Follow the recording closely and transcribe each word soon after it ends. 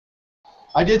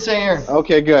I did say Aaron.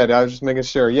 Okay, good. I was just making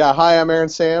sure. Yeah, hi, I'm Aaron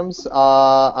Sams.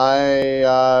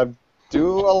 I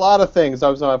do a lot of things. I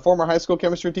was a former high school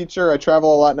chemistry teacher. I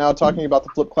travel a lot now talking about the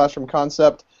flipped classroom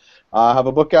concept. I have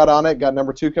a book out on it. Got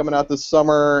 #2 coming out this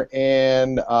summer.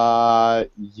 And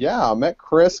yeah, I met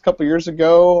Chris a couple years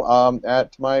ago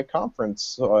at my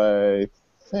conference. I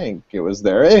think it was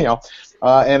there. Anyhow,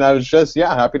 and I was just,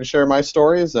 yeah, happy to share my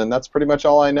stories, and that's pretty much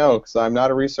all I know, because I'm not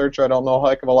a researcher. I don't know a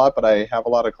heck of a lot, but I have a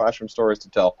lot of classroom stories to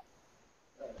tell.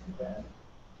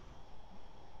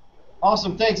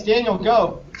 Awesome, thanks. Daniel,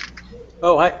 go.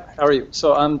 Oh, hi. How are you?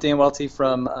 So I'm Dan Welty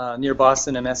from near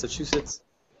Boston in Massachusetts.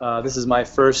 This is my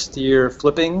first year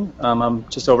flipping. I'm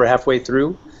just over halfway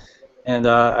through, and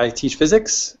I teach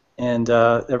physics, and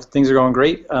things are going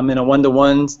great. I'm in a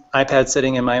one-to-one iPad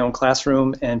setting in my own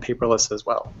classroom and paperless as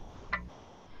well.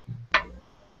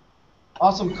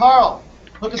 Awesome. Carl,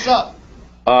 hook us up.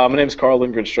 My name is Carl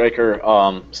Lindgren Stryker.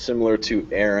 Similar to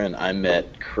Aaron, I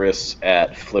met Chris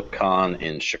at FlipCon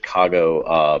in Chicago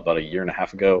about a year and a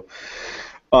half ago.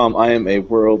 I am a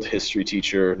world history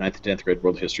teacher, 9th and 10th grade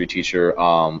world history teacher,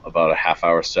 about a half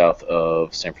hour south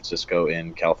of San Francisco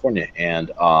in California,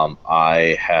 and I'm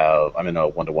in a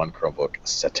one-to-one Chromebook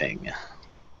setting.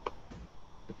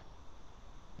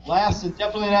 Last and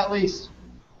definitely not least.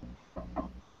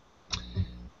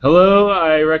 Hello,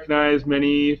 I recognize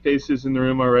many faces in the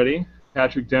room already.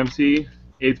 Patrick Dempsey,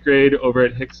 8th grade over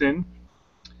at Hickson.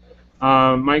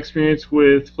 My experience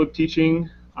with flip teaching,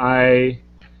 I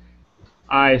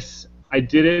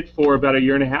did it for about a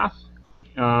year and a half,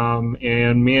 and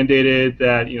mandated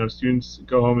that students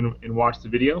go home and watch the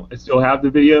video. I still have the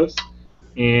videos,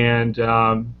 and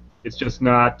it's just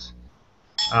not.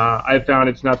 I've found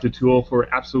it's not the tool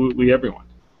for absolutely everyone.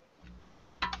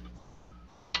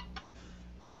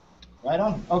 Right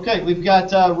on. Okay, we've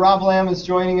got Rob Lamb is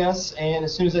joining us, and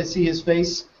as soon as I see his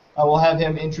face, we'll have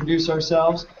him introduce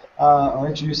ourselves, or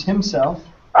introduce himself.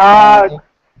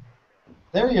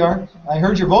 There you are. I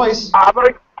heard your voice. I'm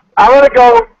gonna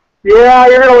go. Yeah,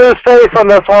 you're gonna lose face on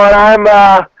this one.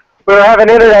 We're having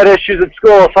internet issues at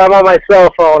school, so I'm on my cell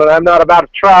phone, and I'm not about to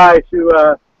try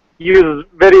to use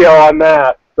video on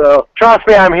that. So trust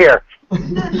me, I'm here.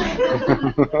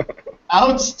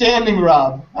 Outstanding,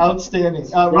 Rob. Outstanding.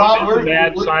 Rob, we're a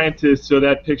mad scientist, so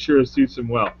that picture suits him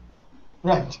well.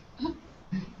 Right.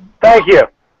 Thank you.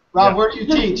 Rob, where do you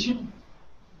teach?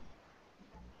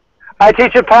 I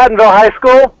teach at Pattonville High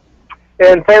School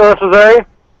in St. Louis, Missouri.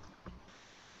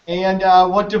 And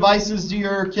what devices do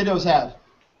your kiddos have?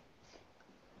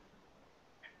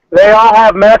 They all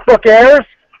have MacBook Airs,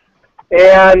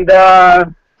 and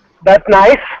that's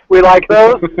nice. We like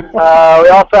those. We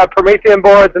also have Promethean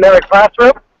boards in every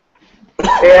classroom,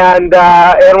 and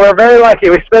we're very lucky.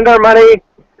 We spend our money.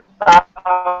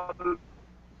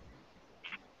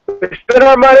 We spend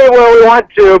our money where we want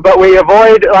to, but we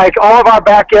avoid like all of our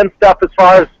back end stuff as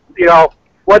far as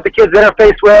what the kids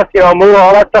interface with. Moodle,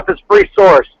 all that stuff is free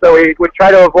source. So we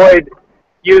try to avoid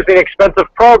using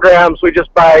expensive programs. We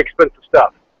just buy expensive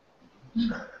stuff.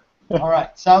 All right,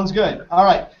 sounds good. All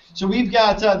right, so we've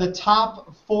got the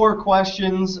top 4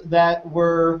 questions that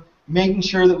we're making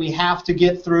sure that we have to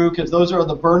get through, because those are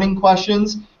the burning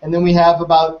questions, and then we have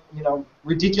about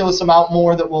ridiculous amount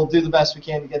more that we'll do the best we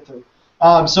can to get through.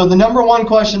 So the #1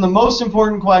 question, the most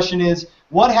important question is,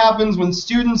 what happens when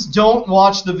students don't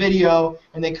watch the video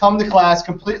and they come to class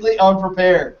completely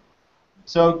unprepared?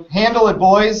 So handle it,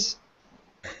 boys.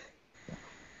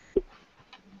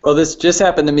 Well, this just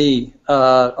happened to me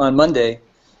on Monday.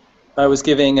 I was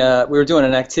giving, we were doing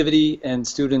an activity, and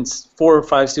 4 or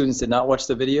 5 students did not watch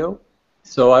the video.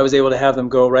 So I was able to have them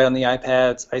go right on the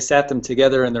iPads. I sat them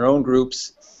together in their own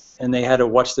groups, and they had to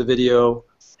watch the video.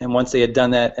 And once they had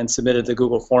done that and submitted the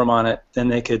Google form on it, then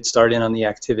they could start in on the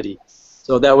activity.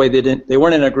 So that way they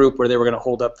weren't in a group where they were going to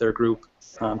hold up their group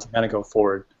to kind of go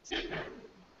forward.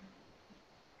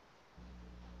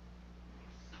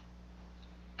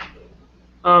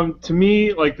 To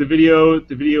me, like the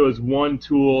video is one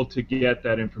tool to get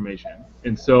that information.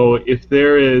 And so if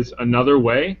there is another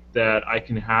way that I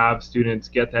can have students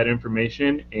get that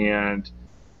information, and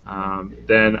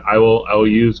then I will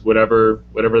use whatever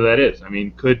that is. I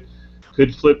mean, could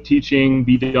flip teaching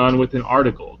be done with an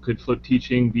article? Could flip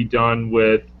teaching be done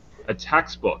with a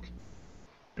textbook?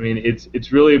 I mean,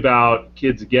 it's really about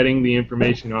kids getting the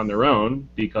information on their own,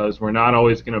 because we're not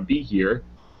always going to be here,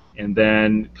 and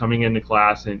then coming into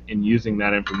class and using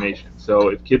that information. So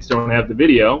if kids don't have the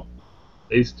video,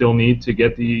 they still need to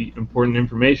get the important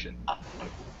information.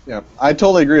 Yeah, I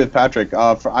totally agree with Patrick.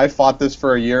 I fought this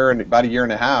for about a year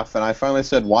and a half, and I finally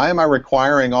said, why am I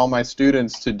requiring all my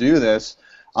students to do this?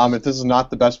 if this is not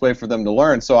the best way for them to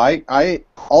learn. So I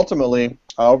ultimately,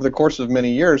 over the course of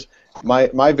many years,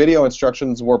 my video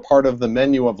instructions were part of the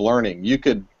menu of learning. You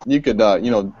could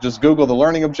just Google the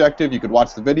learning objective. You could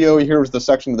watch the video. Here's the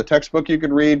section of the textbook you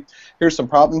could read. Here's some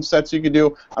problem sets you could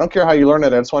do. I don't care how you learn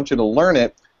it. I just want you to learn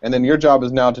it, and then your job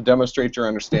is now to demonstrate your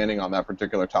understanding on that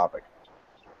particular topic.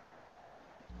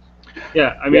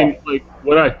 Yeah, I mean, like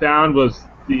what I found was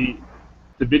the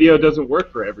video doesn't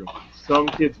work for everyone. Some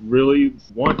kids really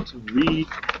want to read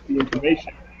the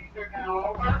information.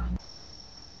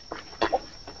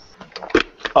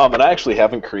 And I actually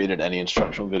haven't created any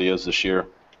instructional videos this year.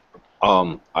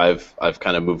 I've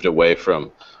kind of moved away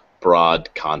from broad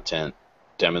content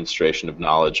demonstration of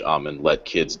knowledge and let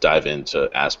kids dive into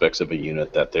aspects of a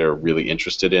unit that they're really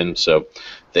interested in, so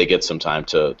they get some time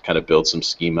to kind of build some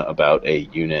schema about a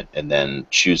unit and then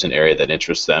choose an area that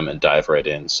interests them and dive right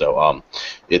in. So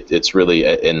it's really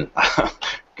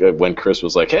when Chris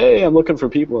was like, hey, I'm looking for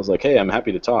people, I was like, hey, I'm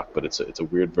happy to talk, but it's a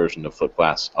weird version of Flip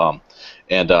Class.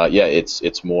 Yeah,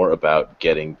 it's more about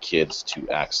getting kids to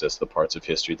access the parts of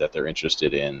history that they're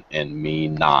interested in, and me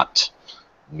not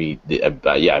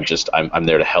I'm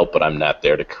there to help, but I'm not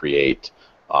there to create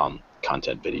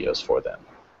content videos for them.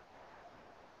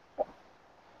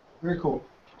 Very cool.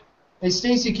 Hey,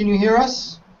 Stacy, can you hear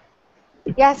us?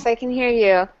 Yes, I can hear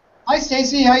you. Hi,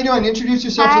 Stacy. How you doing? Introduce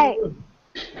yourself. Hi.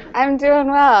 I'm doing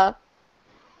well.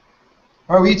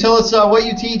 All right, will you tell us what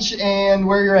you teach and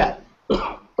where you're at?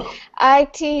 I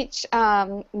teach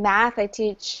math. I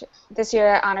teach this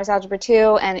year Honors Algebra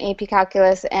 2 and AP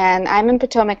Calculus, and I'm in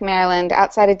Potomac, Maryland,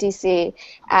 outside of D.C.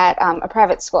 at a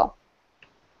private school.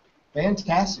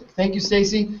 Fantastic. Thank you,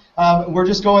 Stacy. We're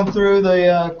just going through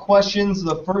the questions.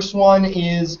 The first one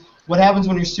is, what happens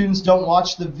when your students don't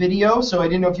watch the video? So I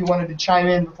didn't know if you wanted to chime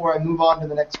in before I move on to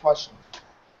the next question.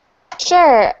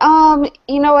 Sure.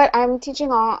 You know what? I'm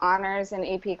teaching all honors and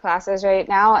AP classes right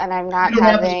now, and I'm not You don't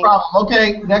have this problem.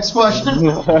 Okay, next question.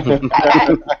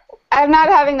 I'm not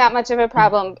having that much of a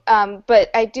problem, but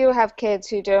I do have kids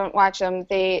who don't watch them.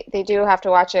 They do have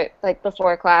to watch it like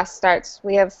before class starts.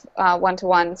 We have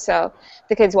one-to-one, so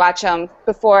the kids watch them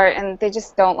before, and they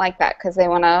just don't like that because they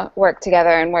want to work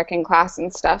together and work in class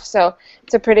and stuff. So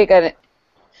it's a pretty good,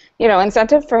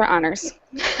 incentive for honors.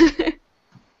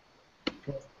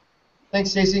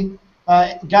 Thanks, Stacy.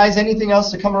 Guys, anything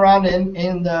else to come around and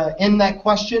end that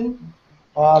question,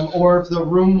 or if the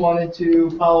room wanted to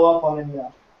follow up on any of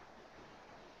that?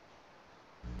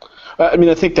 I mean,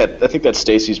 I think that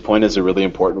Stacy's point is a really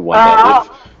important one.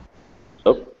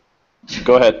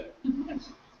 Go ahead.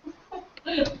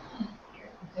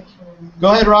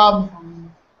 Go ahead, Rob.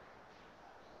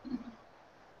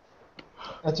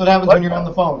 That's what happens when you're on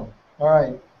the phone. All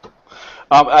right.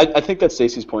 I think that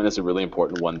Stacy's point is a really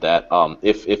important one. That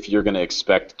if you're going to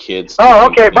expect kids. Oh,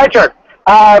 okay, my turn.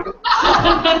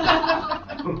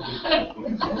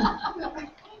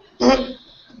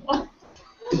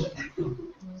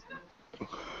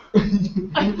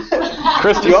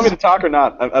 Chris, do you want me to talk or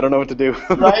not? I don't know what to do.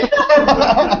 Right.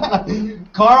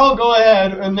 Carl, go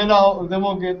ahead, and then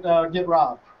we'll get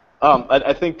Rob.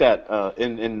 I think that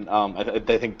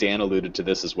I think Dan alluded to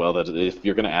this as well. That if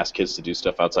you're going to ask kids to do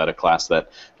stuff outside of class,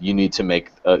 that you need to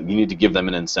give them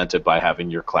an incentive by having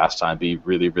your class time be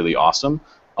really, really awesome.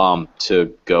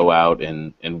 To go out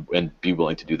and be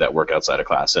willing to do that work outside of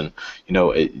class. And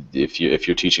if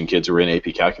you're teaching kids who are in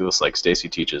AP Calculus like Stacy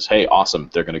teaches, hey,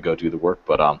 awesome, they're going to go do the work.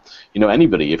 But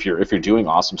anybody, if you're doing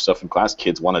awesome stuff in class,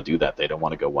 kids want to do that. They don't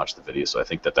want to go watch the video. So I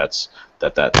think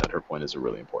that her point is a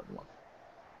really important one.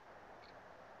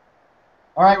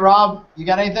 All right, Rob, you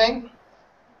got anything?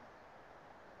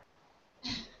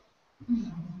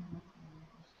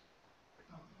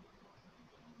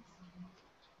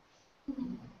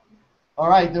 All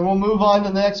right, then we'll move on to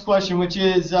the next question, which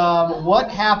is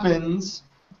what happens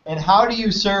and how do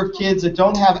you serve kids that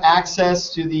don't have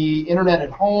access to the internet at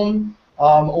home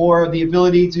or the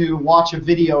ability to watch a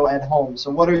video at home? So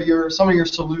what are some of your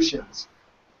solutions?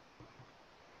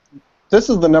 This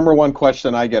is the number one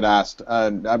question I get asked,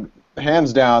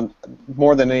 hands down,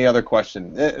 more than any other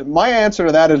question. My answer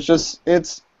to that is just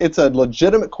it's a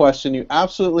legitimate question. You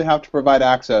absolutely have to provide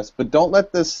access, but don't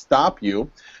let this stop you.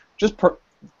 Just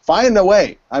find a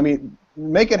way. I mean,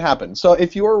 make it happen. So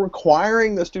if you are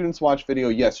requiring the students watch video,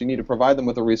 yes, you need to provide them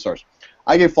with a resource.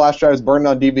 I gave flash drives, burned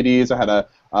on DVDs.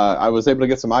 I was able to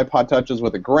get some iPod Touches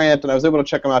with a grant, and I was able to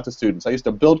check them out to students. I used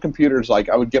to build computers. Like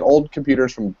I would get old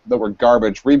computers that were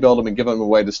garbage, rebuild them, and give them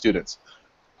away to students.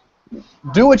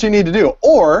 Do what you need to do.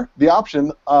 Or the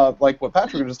option, like what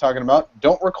Patrick was just talking about,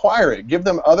 don't require it. Give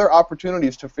them other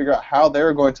opportunities to figure out how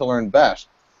they're going to learn best.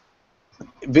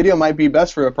 video might be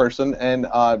best for a person, and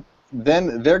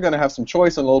then they're going to have some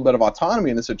choice and a little bit of autonomy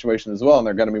in the situation as well, and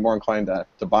they're going to be more inclined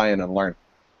to buy in and learn.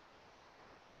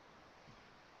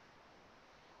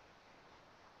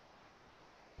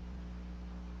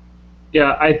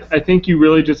 Yeah, I think you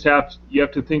really just have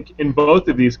to think in both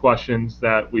of these questions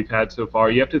that we've had so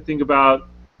far. You have to think about,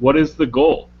 what is the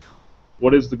goal?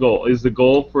 What is the goal? Is the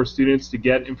goal for students to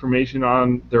get information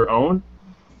on their own?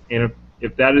 And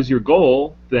if that is your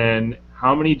goal, then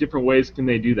how many different ways can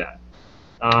they do that?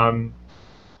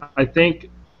 I think,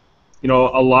 a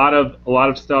lot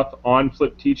of stuff on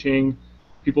Flip Teaching,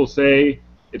 people say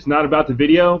it's not about the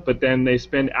video, but then they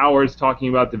spend hours talking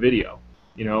about the video.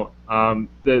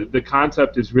 The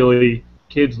concept is really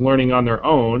kids learning on their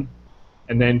own,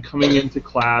 and then coming into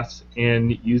class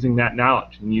and using that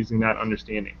knowledge and using that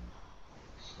understanding.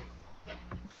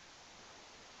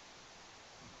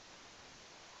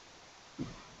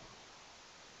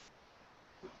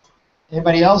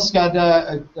 Anybody else got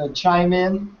a chime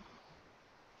in?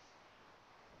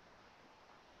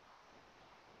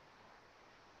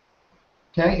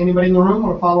 Okay, anybody in the room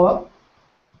want to follow up?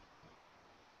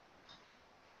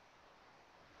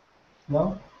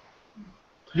 No?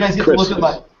 You guys get Chris, to look at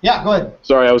my... Yeah, go ahead.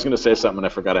 Sorry, I was going to say something and I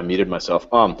forgot I muted myself.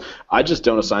 I just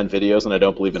don't assign videos and I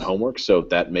don't believe in homework, so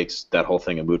that makes that whole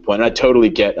thing a moot point. And I totally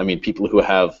get, people who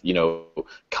have,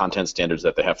 content standards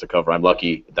that they have to cover. I'm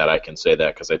lucky that I can say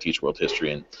that because I teach world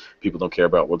history and people don't care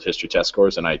about world history test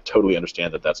scores, and I totally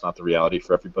understand that that's not the reality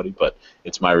for everybody, but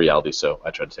it's my reality, so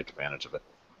I try to take advantage of it.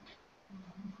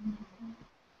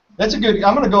 That's a good...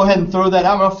 I'm going to go ahead and throw that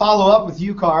out. I'm going to follow up with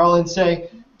you, Carl, and say,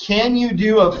 can you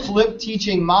do a flip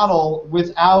teaching model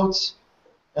without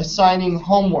assigning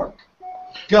homework?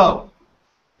 Go.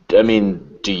 How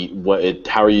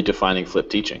are you defining flip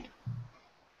teaching?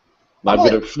 I'm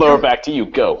going to throw it back to you.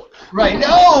 Go. Right.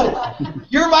 No!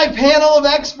 You're my panel of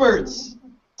experts.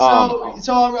 So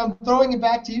I'm throwing it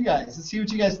back to you guys and see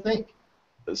what you guys think.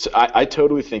 So I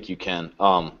totally think you can.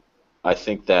 I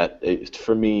think that,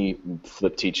 for me,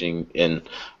 flip teaching in...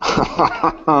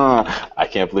 I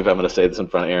can't believe I'm going to say this in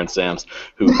front of Aaron Sams,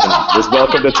 who is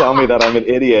welcome to tell me that I'm an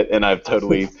idiot, and I've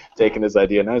totally taken his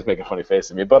idea. Now he's making a funny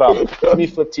face at me. But for me,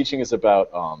 flip teaching is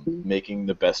about making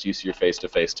the best use of your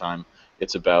face-to-face time.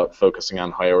 It's about focusing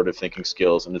on higher-order thinking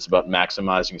skills, and it's about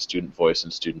maximizing student voice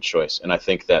and student choice. And I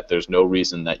think that there's no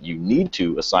reason that you need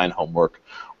to assign homework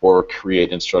or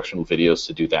create instructional videos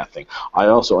to do that thing. I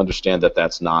also understand that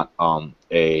that's not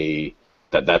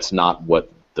that's not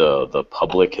what the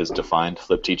public has defined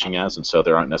flip teaching as, and so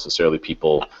there aren't necessarily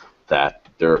people that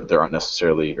there aren't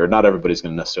necessarily, or not everybody's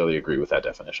going to necessarily agree with that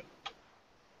definition.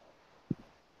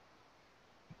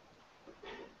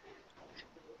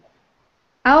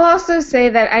 I'll also say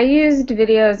that I used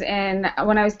videos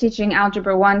when I was teaching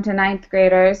Algebra 1 to 9th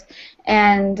graders,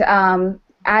 and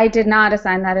I did not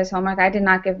assign that as homework. I did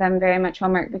not give them very much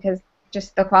homework because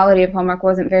just the quality of homework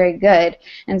wasn't very good,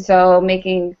 and so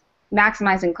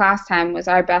maximizing class time was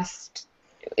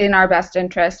in our best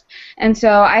interest. And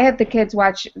so I had the kids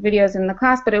watch videos in the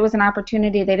class, but it was an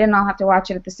opportunity. They didn't all have to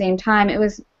watch it at the same time. It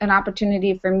was an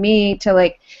opportunity for me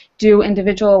to do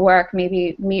individual work,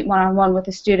 maybe meet one-on-one with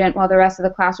a student while the rest of the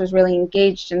class was really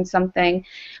engaged in something.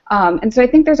 And so I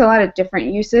think there's a lot of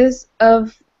different uses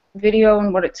of video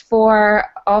and what it's for.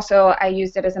 Also, I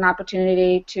used it as an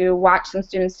opportunity to watch some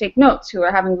students take notes who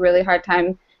are having a really hard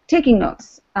time taking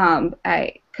notes.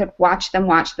 I could watch them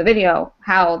watch the video,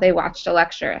 how they watched a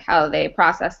lecture, how they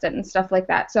processed it, and stuff like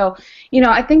that. So,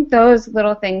 I think those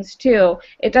little things too,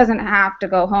 it doesn't have to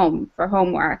go home for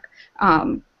homework,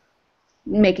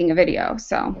 making a video,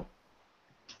 so.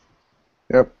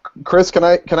 Yep. Chris, can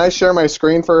I share my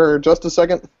screen for just a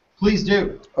second? Please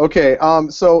do. Okay.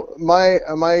 So my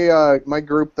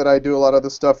group that I do a lot of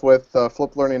this stuff with,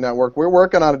 Flip Learning Network, we're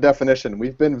working on a definition.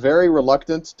 We've been very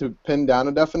reluctant to pin down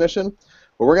a definition,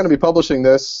 but we're going to be publishing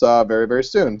this very, very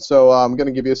soon. So I'm going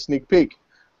to give you a sneak peek.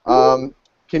 Can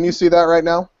you see that right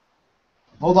now?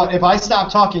 Hold on. If I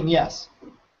stop talking, yes.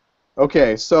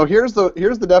 Okay. So here's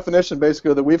the definition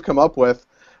basically that we've come up with.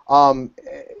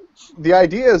 The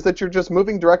idea is that you're just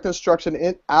moving direct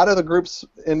instruction out of the groups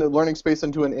in the learning space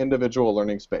into an individual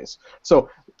learning space. So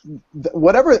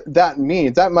whatever that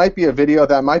means, that might be a video,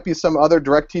 that might be some other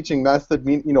direct teaching method,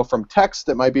 from text,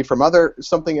 that might be from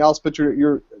something else, but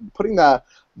you're putting you're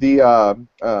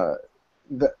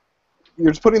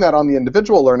just putting that on the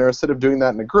individual learner instead of doing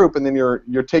that in a group, and then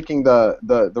you're taking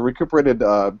the recuperated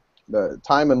the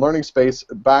time and learning space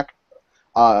back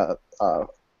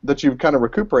that you've kind of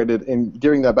recuperated and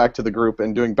giving that back to the group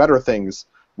and doing better things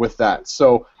with that.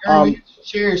 So Aaron, will you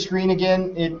share your screen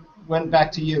again? went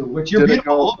back to you, which you're Did it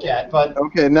beautiful to go- look at, but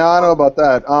Okay, now I know about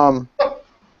that.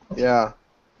 Yeah.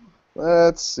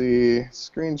 Let's see.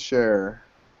 Screen share.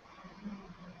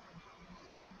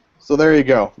 So there you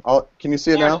go. Can you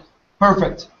see it now?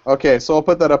 perfect. Okay, so I'll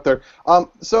put that up there.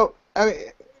 So I mean,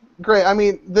 great. I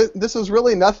mean, this is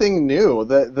really nothing new.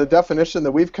 The definition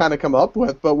that we've kind of come up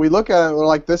with, but we look at it and we're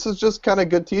like, this is just kind of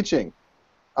good teaching.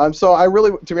 So I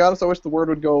really, to be honest, I wish the word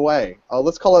would go away.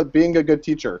 Let's call it being a good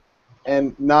teacher,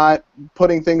 and not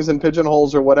putting things in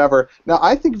pigeonholes or whatever. Now,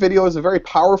 I think video is a very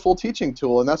powerful teaching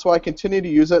tool, and that's why I continue to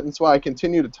use it, and that's why I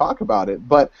continue to talk about it.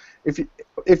 But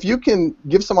if you can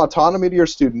give some autonomy to your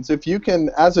students, if you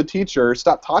can, as a teacher,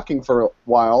 stop talking for a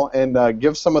while and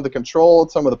give some of the control,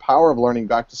 some of the power of learning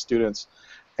back to students,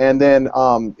 and then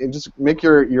and just make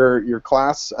your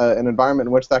class an environment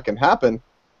in which that can happen,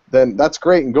 then that's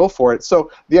great, and go for it.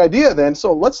 So the idea then,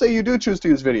 so let's say you do choose to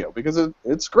use video, because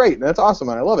it's great, and it's awesome,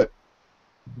 and I love it.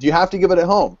 Do you have to give it at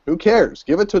home? Who cares?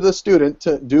 Give it to the student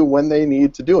to do when they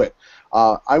need to do it.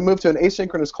 I moved to an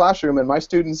asynchronous classroom, and my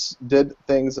students did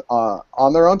things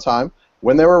on their own time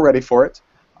when they were ready for it.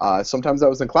 Sometimes that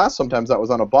was in class, sometimes that was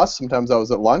on a bus, sometimes that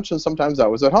was at lunch, and sometimes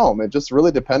that was at home. It just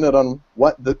really depended on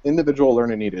what the individual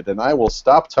learner needed. And I will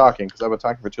stop talking because I've been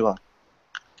talking for too long.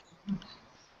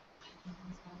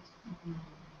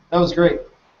 That was great.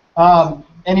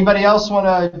 Anybody else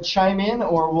want to chime in,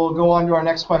 or we'll go on to our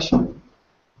next question?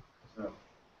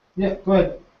 Yeah, go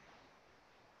ahead.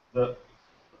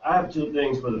 I have two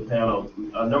things for the panel.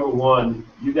 Number one,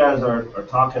 you guys are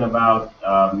talking about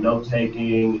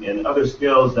note-taking and other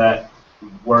skills that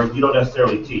you don't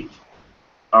necessarily teach.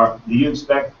 Do you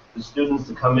expect the students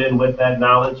to come in with that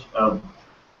knowledge of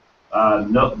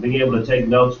being able to take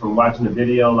notes from watching a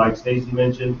video like Stacy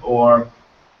mentioned, or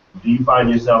do you find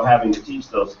yourself having to teach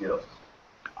those skills?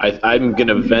 I'm going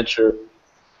to venture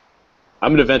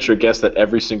a guess that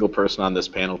every single person on this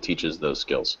panel teaches those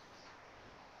skills.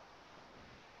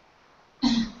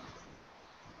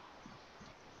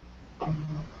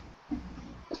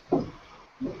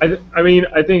 I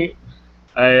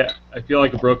feel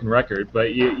like a broken record,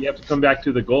 but you have to come back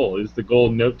to the goal. Is the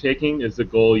goal note-taking? Is the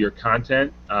goal your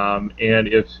content? And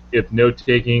if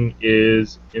note-taking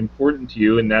is important to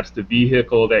you, and that's the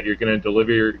vehicle that you're going to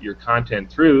deliver your content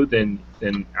through, then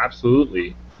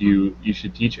absolutely you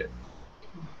should teach it.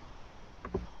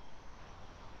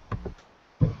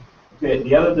 Okay,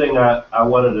 the other thing I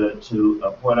wanted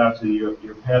to point out to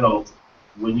your panel,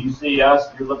 when you see us,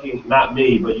 you're looking, not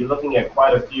me, but you're looking at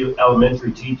quite a few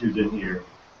elementary teachers in here.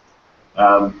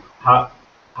 How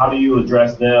do you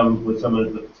address them with some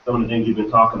of the things you've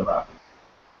been talking about?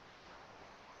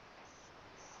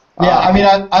 Yeah, I mean,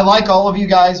 I like all of you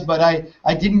guys, but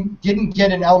I didn't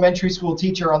get an elementary school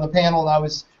teacher on the panel,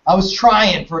 and I was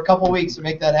trying for a couple weeks to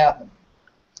make that happen.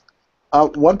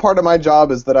 One part of my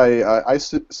job is that I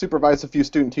supervise a few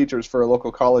student teachers for a local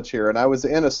college here, and I was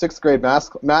in a sixth grade math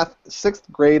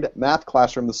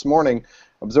classroom this morning,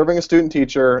 observing a student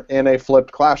teacher in a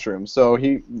flipped classroom. So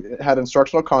he had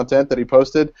instructional content that he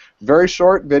posted, very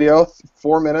short video,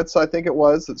 4 minutes I think it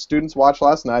was, that students watched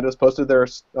last night. It was posted to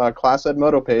their Class Ed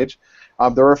Moto page.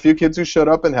 There were a few kids who showed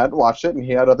up and hadn't watched it, and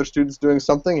he had other students doing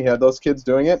something. He had those kids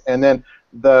doing it, and then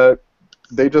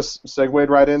they just segued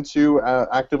right into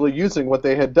actively using what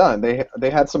they had done. They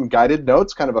had some guided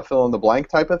notes, kind of a fill-in-the-blank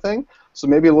type of thing, so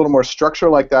maybe a little more structure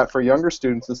like that for younger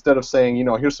students instead of saying, you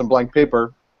know, here's some blank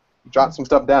paper, jot some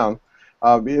stuff down.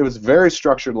 It was a very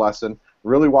structured lesson,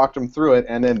 really walked them through it,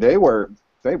 and then they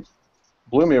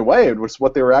blew me away. It was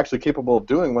what they were actually capable of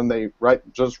doing when they right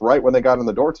when they got in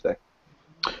the door today.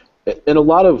 And a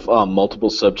lot of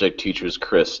multiple subject teachers,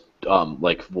 Chris,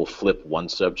 like will flip one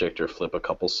subject or flip a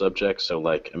couple subjects. So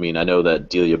like, I mean, I know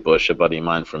that Delia Bush, a buddy of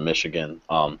mine from Michigan,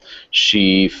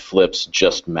 she flips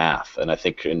just math, and I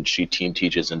think she team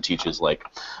teaches and teaches, like,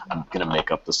 I'm gonna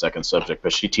make up the second subject,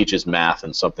 but she teaches math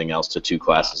and something else to 2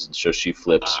 classes, and so she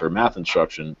flips her math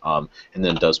instruction and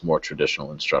then does more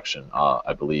traditional instruction,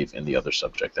 I believe, in the other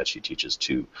subject that she teaches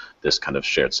to this kind of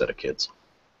shared set of kids.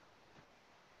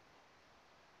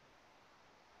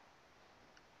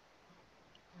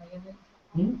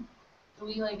 So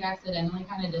we like accidentally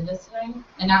kind of did this today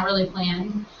and not really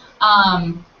planned.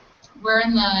 We're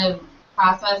in the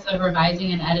process of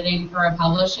revising and editing for a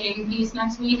publishing piece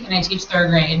next week, and I teach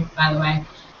 3rd grade, by the way.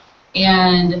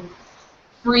 And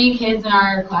 3 kids in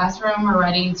our classroom were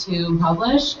ready to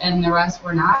publish, and the rest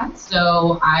were not.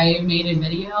 So I made a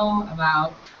video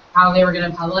about how they were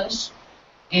going to publish.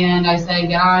 And I said,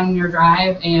 get on your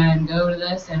drive and go to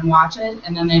this and watch it.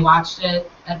 And then they watched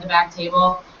it at the back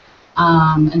table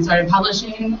and started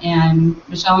publishing. And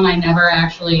Michelle and I never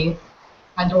actually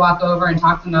had to walk over and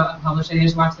talk to them about publishing. They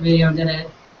just watched the video and did it.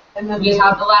 And then We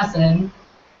taught the lesson,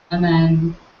 and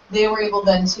then they were able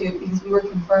then to, because we were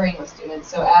conferring with students,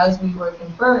 so as we were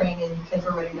conferring and kids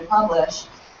were ready to publish,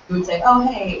 we would say, oh,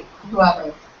 hey,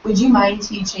 whoever, would you mind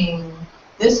teaching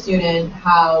this student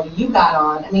how you got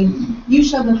on? I mean, you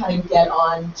showed them how to get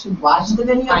on to watch the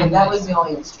video, and that was the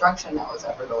only instruction that was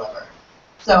ever delivered.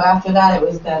 So after that, it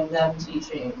was then them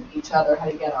teaching each other how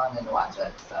to get on and to watch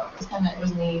it. So it was kind of, it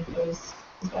was neat. It was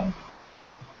good.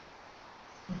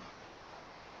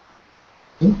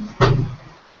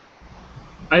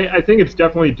 I think it's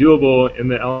definitely doable in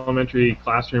the elementary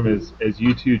classroom, as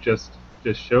you two just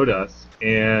showed us,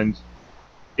 and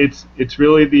it's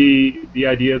really the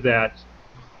idea that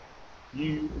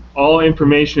all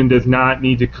information does not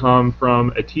need to come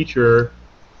from a teacher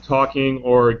talking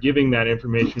or giving that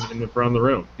information in the front of the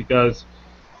room, because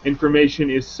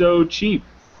information is so cheap.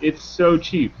 It's so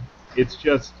cheap. It's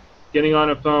just getting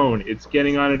on a phone. It's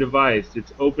getting on a device.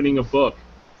 It's opening a book.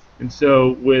 And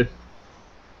so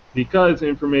because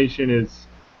information is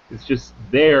just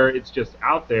there, it's just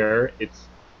out there, it's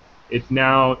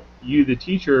now you, the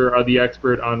teacher, are the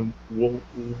expert on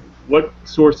what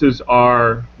sources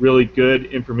are really good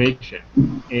information,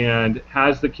 and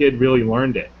has the kid really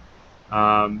learned it?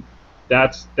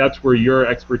 That's where your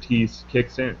expertise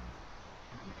kicks in.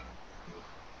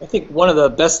 I think one of the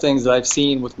best things that I've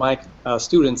seen with my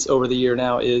students over the year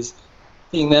now is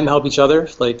seeing them help each other,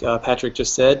 like Patrick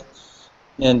just said.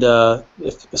 And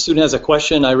if a student has a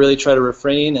question, I really try to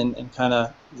refrain and kind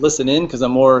of listen in, because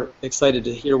I'm more excited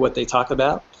to hear what they talk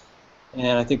about.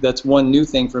 And I think that's one new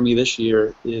thing for me this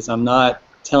year, is I'm not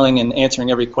telling and answering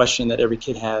every question that every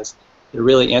kid has. They're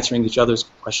really answering each other's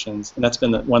questions, and that's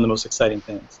been one of the most exciting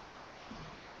things.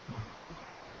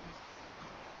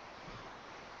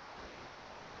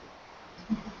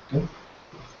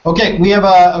 Okay, we have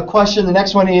a question. The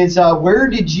next one is, where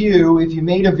did you, if you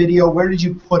made a video, where did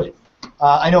you put it?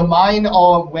 I know mine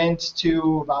all went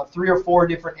to about 3 or 4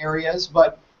 different areas,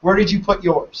 but where did you put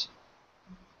yours?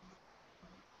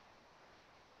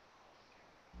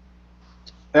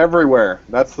 Everywhere.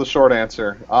 That's the short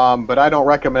answer. But I don't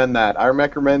recommend that. I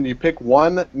recommend you pick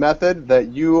one method that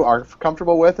you are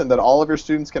comfortable with and that all of your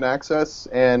students can access,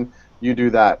 and you do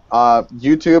that.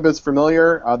 YouTube is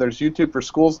familiar. There's YouTube for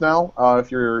schools now. If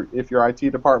your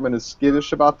IT department is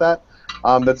skittish about that,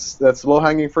 that's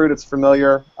low-hanging fruit. It's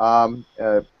familiar.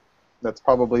 That's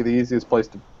probably the easiest place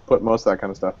to put most of that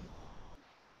kind of stuff.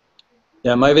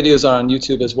 Yeah, my videos are on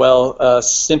YouTube as well,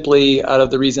 simply out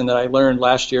of the reason that I learned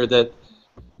last year that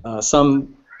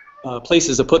some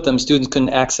places to put them, students couldn't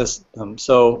access them.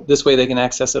 So this way they can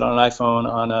access it on an iPhone,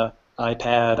 on an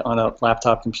iPad, on a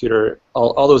laptop computer,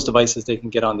 all those devices they can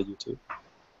get onto YouTube.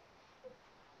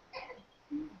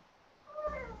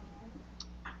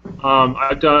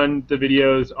 I've done the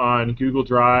videos on Google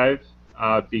Drive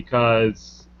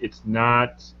because it's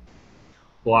not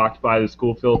blocked by the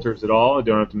school filters at all. I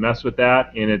don't have to mess with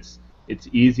that, and it's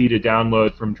easy to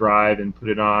download from Drive and put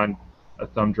it on a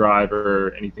thumb drive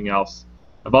or anything else.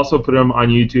 I've also put them on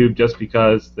YouTube just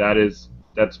because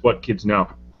that's what kids know.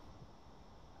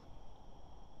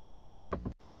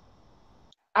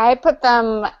 I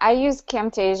use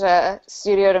Camtasia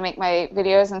Studio to make my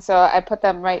videos, and so I put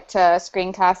them right to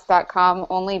screencast.com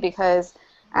only because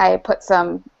I put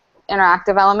some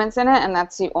interactive elements in it, and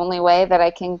that's the only way that I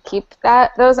can keep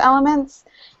those elements.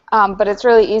 But it's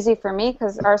really easy for me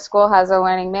because our school has a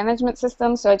learning management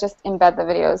system, so I just embed the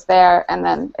videos there, and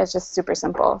then it's just super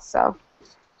simple. So.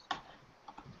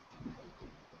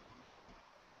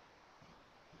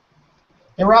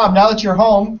 Hey Rob, now that you're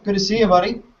home, good to see you,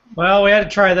 buddy. Well, we had to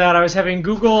try that. I was having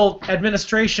Google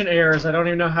administration errors. I don't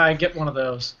even know how I get one of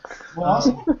those. Well,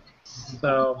 awesome.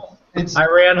 So I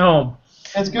ran home.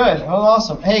 That's good. Oh,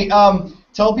 awesome. Hey,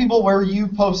 tell people where you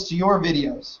post your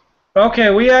videos. Okay,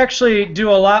 we actually do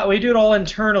a lot. We do it all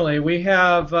internally. We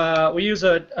have we use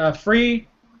a free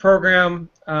program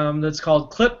that's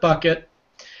called ClipBucket.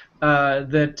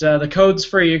 The code's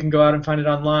free. You can go out and find it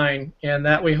online, and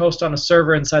that we host on a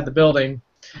server inside the building.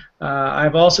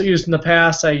 I've also used in the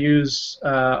past, I use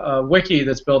a wiki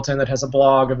that's built in that has a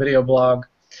blog, a video blog.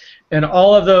 And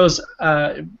all of those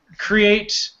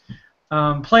create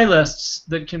playlists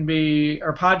that can be,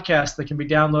 or podcasts that can be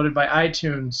downloaded by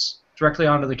iTunes directly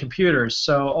onto the computers.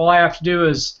 So all I have to do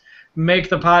is make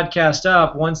the podcast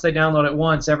up. Once they download it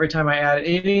once, every time I add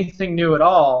anything new at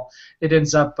all, it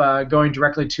ends up going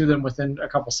directly to them within a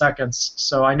couple seconds.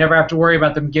 So I never have to worry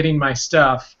about them getting my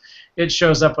stuff. It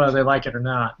shows up whether they like it or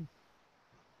not.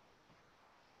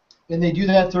 And they do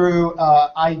that through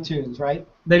iTunes, right?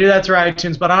 They do that through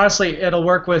iTunes, but honestly, it'll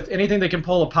work with anything they can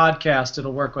pull a podcast.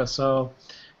 It'll work with. So,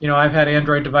 I've had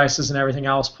Android devices and everything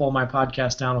else pull my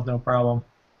podcast down with no problem.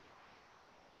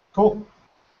 Cool.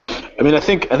 I mean, I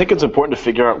think it's important to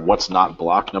figure out what's not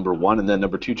blocked, number one, and then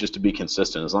number two, just to be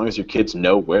consistent. As long as your kids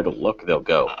know where to look, they'll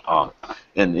go.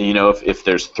 And if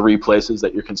there's 3 places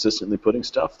that you're consistently putting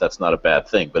stuff, that's not a bad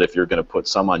thing. But if you're going to put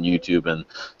some on YouTube and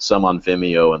some on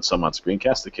Vimeo and some on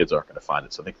Screencast, the kids aren't going to find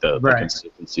it. So I think the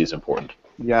consistency is important.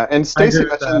 Yeah, and Stacy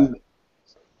mentioned.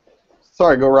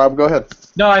 Sorry, go Rob. Go ahead.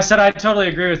 No, I said I totally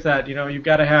agree with that. You've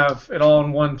got to have it all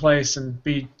in one place and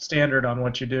be standard on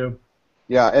what you do.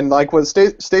 Yeah, and like what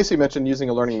Stacy mentioned, using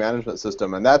a learning management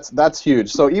system, and that's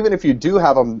huge. So even if you do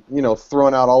have them,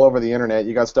 thrown out all over the internet,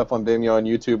 you got stuff on Vimeo and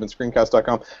YouTube and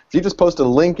Screencast.com. If you just post a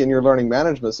link in your learning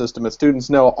management system, and students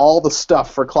know all the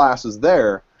stuff for classes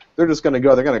there, they're just going to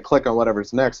go. They're going to click on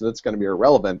whatever's next, and it's going to be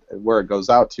irrelevant where it goes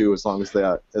out to, as long as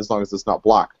it's not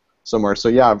blocked somewhere. So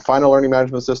yeah, find a learning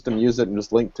management system, use it, and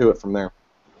just link to it from there.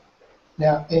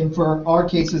 Yeah, and for our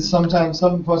cases, sometimes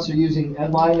some of us are using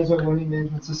Edline as our learning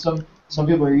management system. Some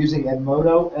people are using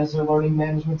Edmodo as their learning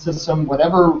management system.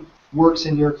 Whatever works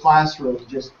in your classroom,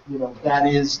 just, that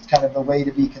is kind of the way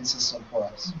to be consistent for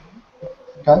us.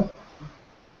 Okay?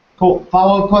 Cool.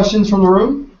 Follow-up questions from the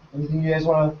room? Anything you guys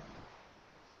want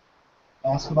to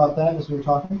ask about that as we were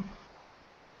talking?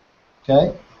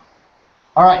 Okay.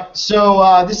 All right.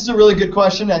 So this is a really good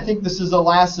question. I think this is the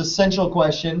last essential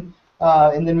question,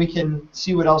 and then we can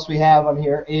see what else we have on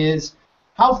here, is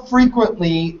how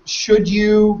frequently should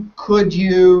you, could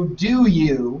you, do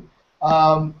you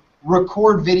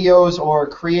record videos or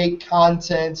create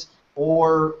content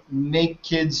or make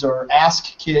kids or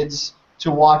ask kids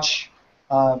to watch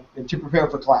to prepare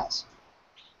for class?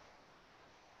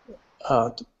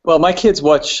 Well, my kids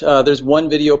watch, there's 1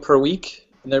 video per week,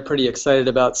 and they're pretty excited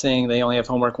about saying they only have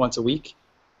homework once a week.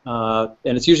 And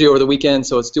it's usually over the weekend,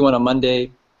 so it's due on a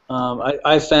Monday.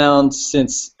 I found,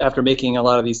 since after making a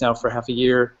lot of these now for half a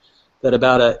year, that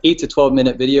about an 8 to 12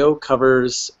 minute video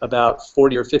covers about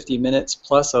 40 or 50 minutes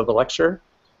plus of a lecture,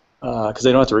 because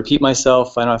I don't have to repeat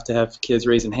myself. I don't have to have kids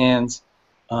raising hands.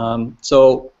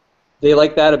 So they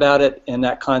like that about it, and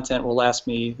that content will last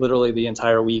me literally the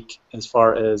entire week as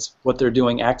far as what they're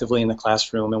doing actively in the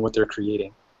classroom and what they're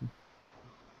creating.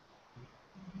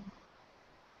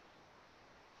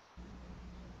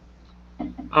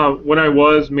 When I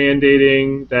was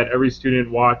mandating that every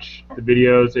student watch the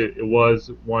videos, it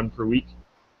was 1 per week,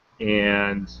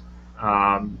 and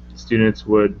students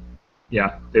would,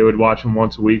 they would watch them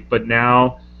once a week. But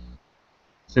now,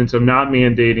 since I'm not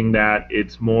mandating that,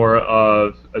 it's more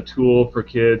of a tool for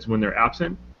kids when they're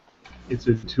absent. It's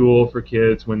a tool for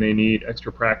kids when they need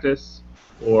extra practice,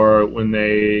 or when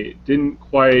they didn't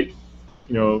quite,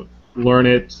 learn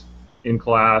it in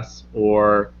class,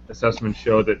 or assessments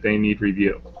show that they need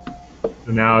review.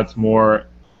 So now it's more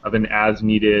of an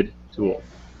as-needed tool.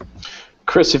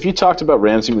 Chris, have you talked about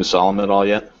Ramsey Musalam at all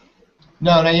yet?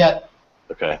 No, not yet.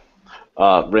 Okay.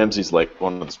 Ramsey's like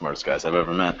one of the smartest guys I've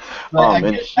ever met. I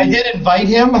did invite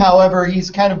him, however,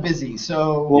 he's kind of busy.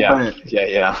 So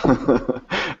yeah.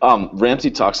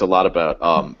 Ramsey talks a lot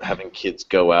about having kids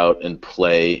go out and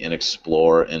play and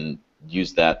explore and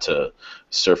use that to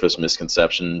surface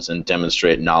misconceptions and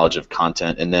demonstrate knowledge of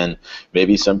content. And then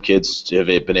maybe some kids have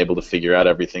been able to figure out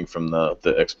everything from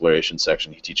the exploration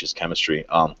section. He teaches chemistry.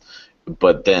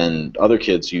 But then other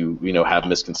kids who have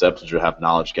misconceptions or have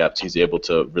knowledge gaps, he's able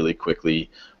to really quickly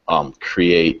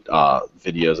create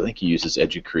videos. I think he uses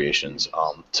EduCreations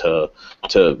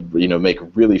to make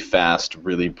really fast,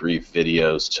 really brief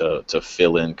videos to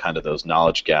fill in kind of those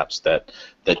knowledge gaps that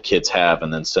kids have,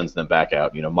 and then sends them back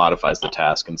out. Modifies the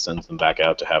task and sends them back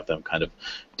out to have them kind of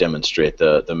demonstrate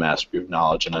the mastery of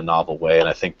knowledge in a novel way. And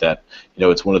I think that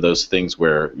it's one of those things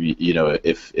where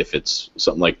if it's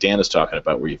something like Dan is talking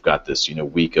about, where you've got this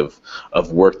week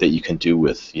of work that you can do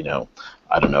with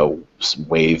I don't know,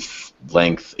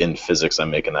 wavelength in physics. I'm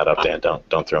making that up, Dan.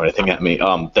 Don't throw anything at me.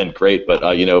 Then great, but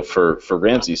for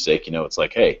Ramsey's sake, it's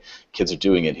like, hey, kids are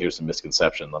doing it. Here's a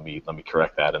misconception. Let me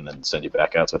correct that, and then send you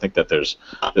back out. So I think that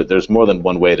there's more than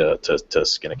one way to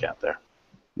skin a cat there.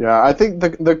 Yeah, I think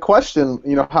the question,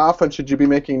 how often should you be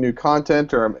making new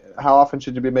content, or how often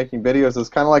should you be making videos, is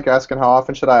kind of like asking how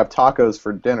often should I have tacos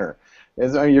for dinner.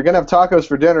 You're going to have tacos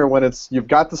for dinner when you've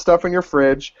got the stuff in your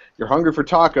fridge, you're hungry for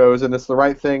tacos, and it's the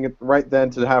right thing right then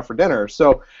to have for dinner.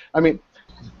 So,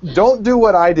 don't do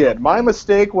what I did. My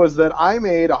mistake was that I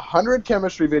made 100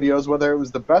 chemistry videos, whether it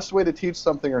was the best way to teach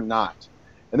something or not.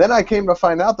 And then I came to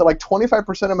find out that like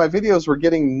 25% of my videos were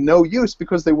getting no use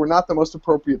because they were not the most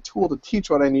appropriate tool to teach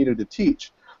what I needed to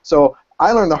teach. So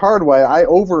I learned the hard way. I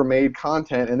overmade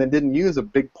content and then didn't use a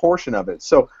big portion of it.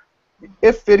 So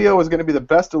if video is going to be the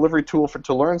best delivery tool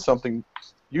to learn something,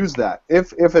 use that.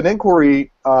 If an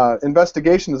inquiry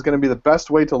investigation is going to be the best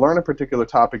way to learn a particular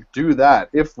topic, do that.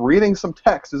 If reading some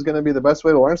text is going to be the best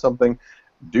way to learn something,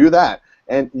 do that.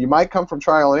 And you might come from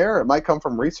trial and error. It might come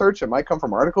from research. It might come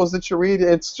from articles that you read.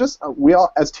 It's just, we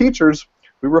all, as teachers,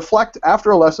 we reflect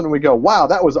after a lesson and we go, wow,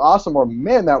 that was awesome, or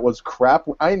man, that was crap.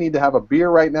 I need to have a beer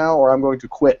right now or I'm going to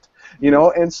quit.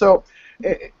 And so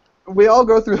we all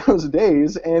go through those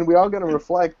days and we all got to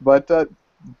reflect, but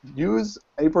use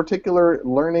a particular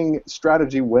learning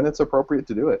strategy when it's appropriate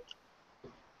to do it.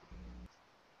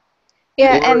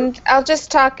 Yeah, and I'll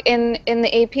just talk in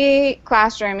the AP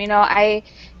classroom. I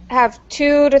have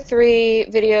 2 to 3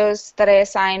 videos that I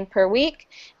assign per week,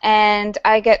 and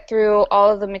I get through all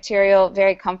of the material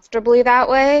very comfortably that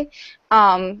way,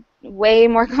 way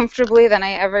more comfortably than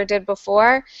I ever did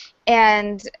before,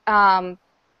 and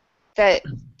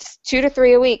that's 2 to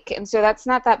 3 a week, and so that's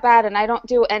not that bad, and I don't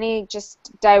do any just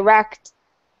direct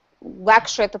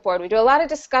lecture at the board. We do a lot of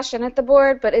discussion at the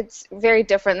board, but it's very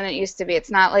different than it used to be. It's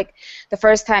not like the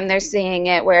first time they're seeing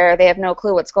it where they have no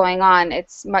clue what's going on.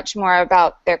 It's much more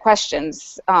about their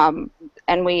questions, and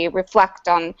we reflect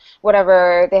on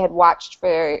whatever they had watched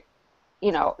for,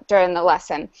 during the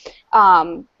lesson,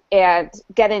 and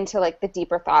get into like the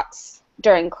deeper thoughts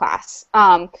during class.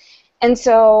 And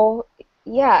so,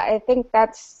 yeah, I think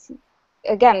that's,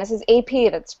 again, this is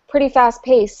AP. That's pretty fast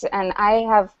paced, and I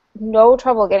have no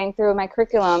trouble getting through my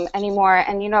curriculum anymore.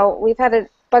 And we've had a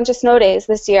bunch of snow days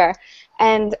this year,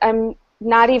 and I'm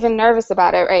not even nervous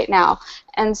about it right now.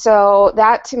 And so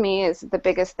that to me is the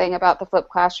biggest thing about the flipped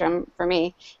classroom for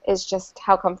me, is just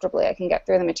how comfortably I can get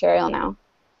through the material now.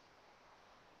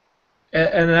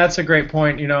 And that's a great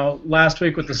point. Last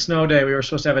week with the snow day, we were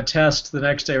supposed to have a test. The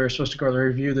next day, we were supposed to go to the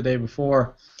review the day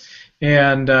before,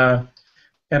 and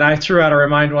I threw out a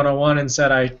Remind 101 and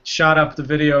said I shot up the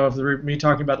video of me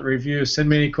talking about the review. Send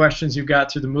me any questions you've got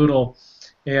through the Moodle,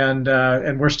 and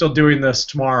we're still doing this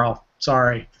tomorrow.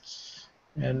 Sorry.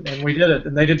 And we did it,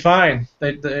 and they did fine.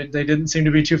 They didn't seem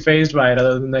to be too fazed by it,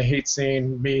 other than they hate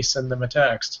seeing me send them a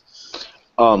text.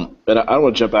 And I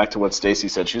want to jump back to what Stacy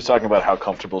said. She was talking about how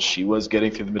comfortable she was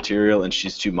getting through the material, and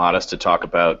she's too modest to talk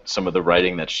about some of the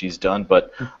writing that she's done.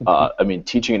 But I mean,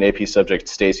 teaching an AP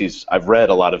subject, I've read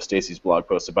a lot of Stacy's blog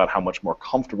posts about how much more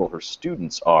comfortable her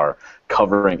students are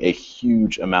covering a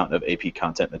huge amount of AP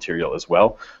content material as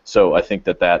well. So I think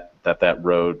that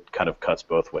road kind of cuts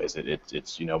both ways.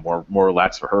 It's more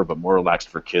relaxed for her, but more relaxed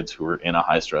for kids who are in a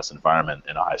high stress environment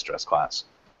in a high stress class.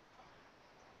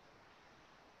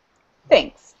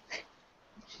 Thanks.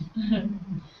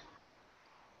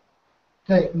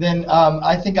 Okay, then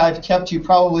I think I've kept you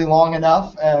probably long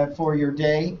enough for your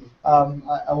day.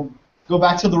 I'll go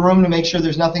back to the room to make sure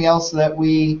there's nothing else that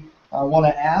we want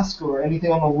to ask or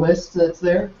anything on the list that's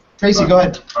there. Tracy, go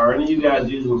ahead. Are any of you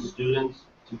guys using students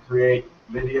to create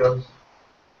videos?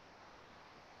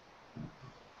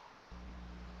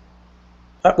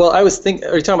 Well, I was thinking,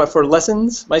 are you talking about for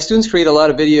lessons? My students create a lot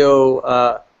of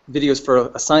videos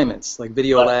for assignments, like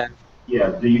Video Lab.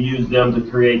 Yeah, do you use them to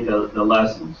create the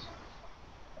lessons?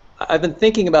 I've been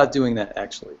thinking about doing that,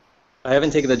 actually. I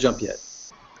haven't taken the jump yet.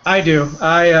 I do.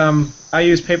 I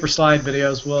use paper slide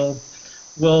videos.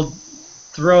 We'll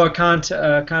throw a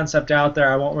concept out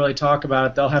there. I won't really talk about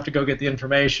it. They'll have to go get the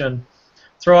information,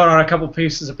 throw it on a couple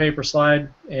pieces of paper slide,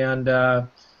 and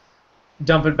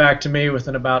dump it back to me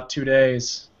within about 2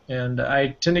 days. And I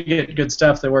tend to get good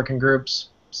stuff. They work in groups,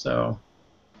 so.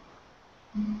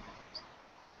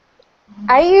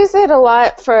 I use it a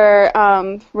lot for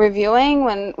reviewing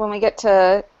when we get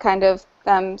to kind of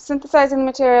synthesizing the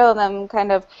material, them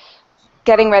kind of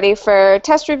getting ready for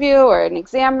test review or an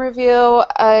exam review.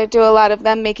 I do a lot of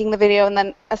them making the video and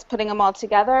then us putting them all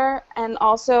together. And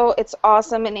also, it's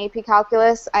awesome in AP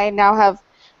Calculus. I now have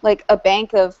like a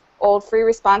bank of old free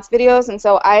response videos, and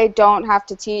so I don't have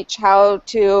to teach how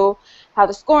the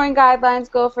scoring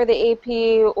guidelines go for the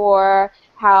AP or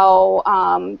how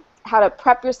to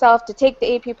prep yourself to take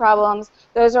the AP problems.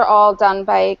 Those are all done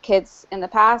by kids in the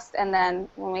past, and then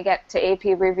when we get to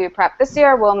AP review prep this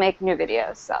year, we'll make new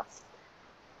videos. So.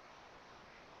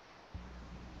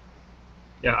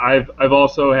 Yeah, I've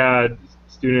also had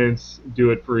students do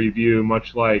it for review,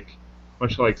 much like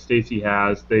Stacy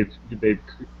has. They've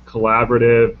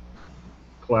collaboratively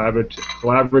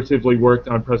worked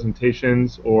on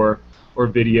presentations or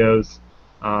videos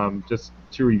just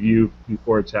to review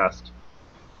before a test.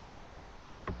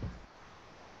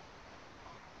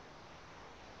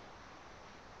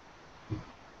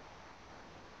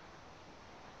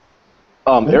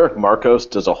 Eric Marcos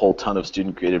does a whole ton of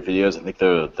student-created videos. I think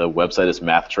the website is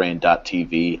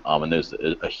mathtrain.tv, and there's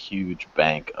a huge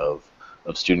bank of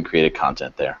student-created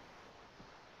content there.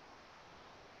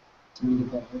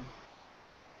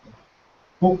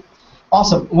 Cool.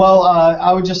 Awesome. Well,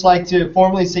 I would just like to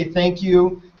formally say thank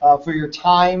you for your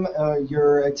time,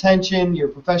 your attention, your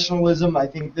professionalism. I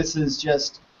think this is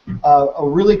just a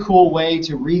really cool way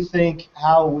to rethink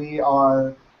how we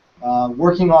are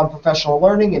working on professional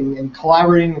learning and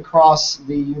collaborating across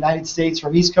the United States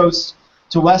from East Coast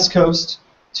to West Coast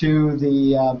to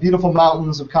the beautiful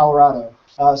mountains of Colorado.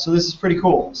 So this is pretty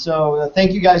cool. So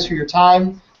thank you guys for your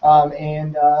time,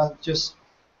 and just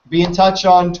be in touch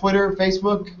on Twitter,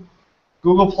 Facebook,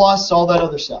 Google+, all that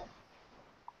other stuff.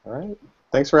 All right.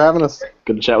 Thanks for having us.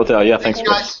 Good to chat with you. Yeah, thanks,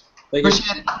 guys. Thank you.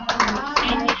 Appreciate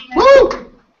it.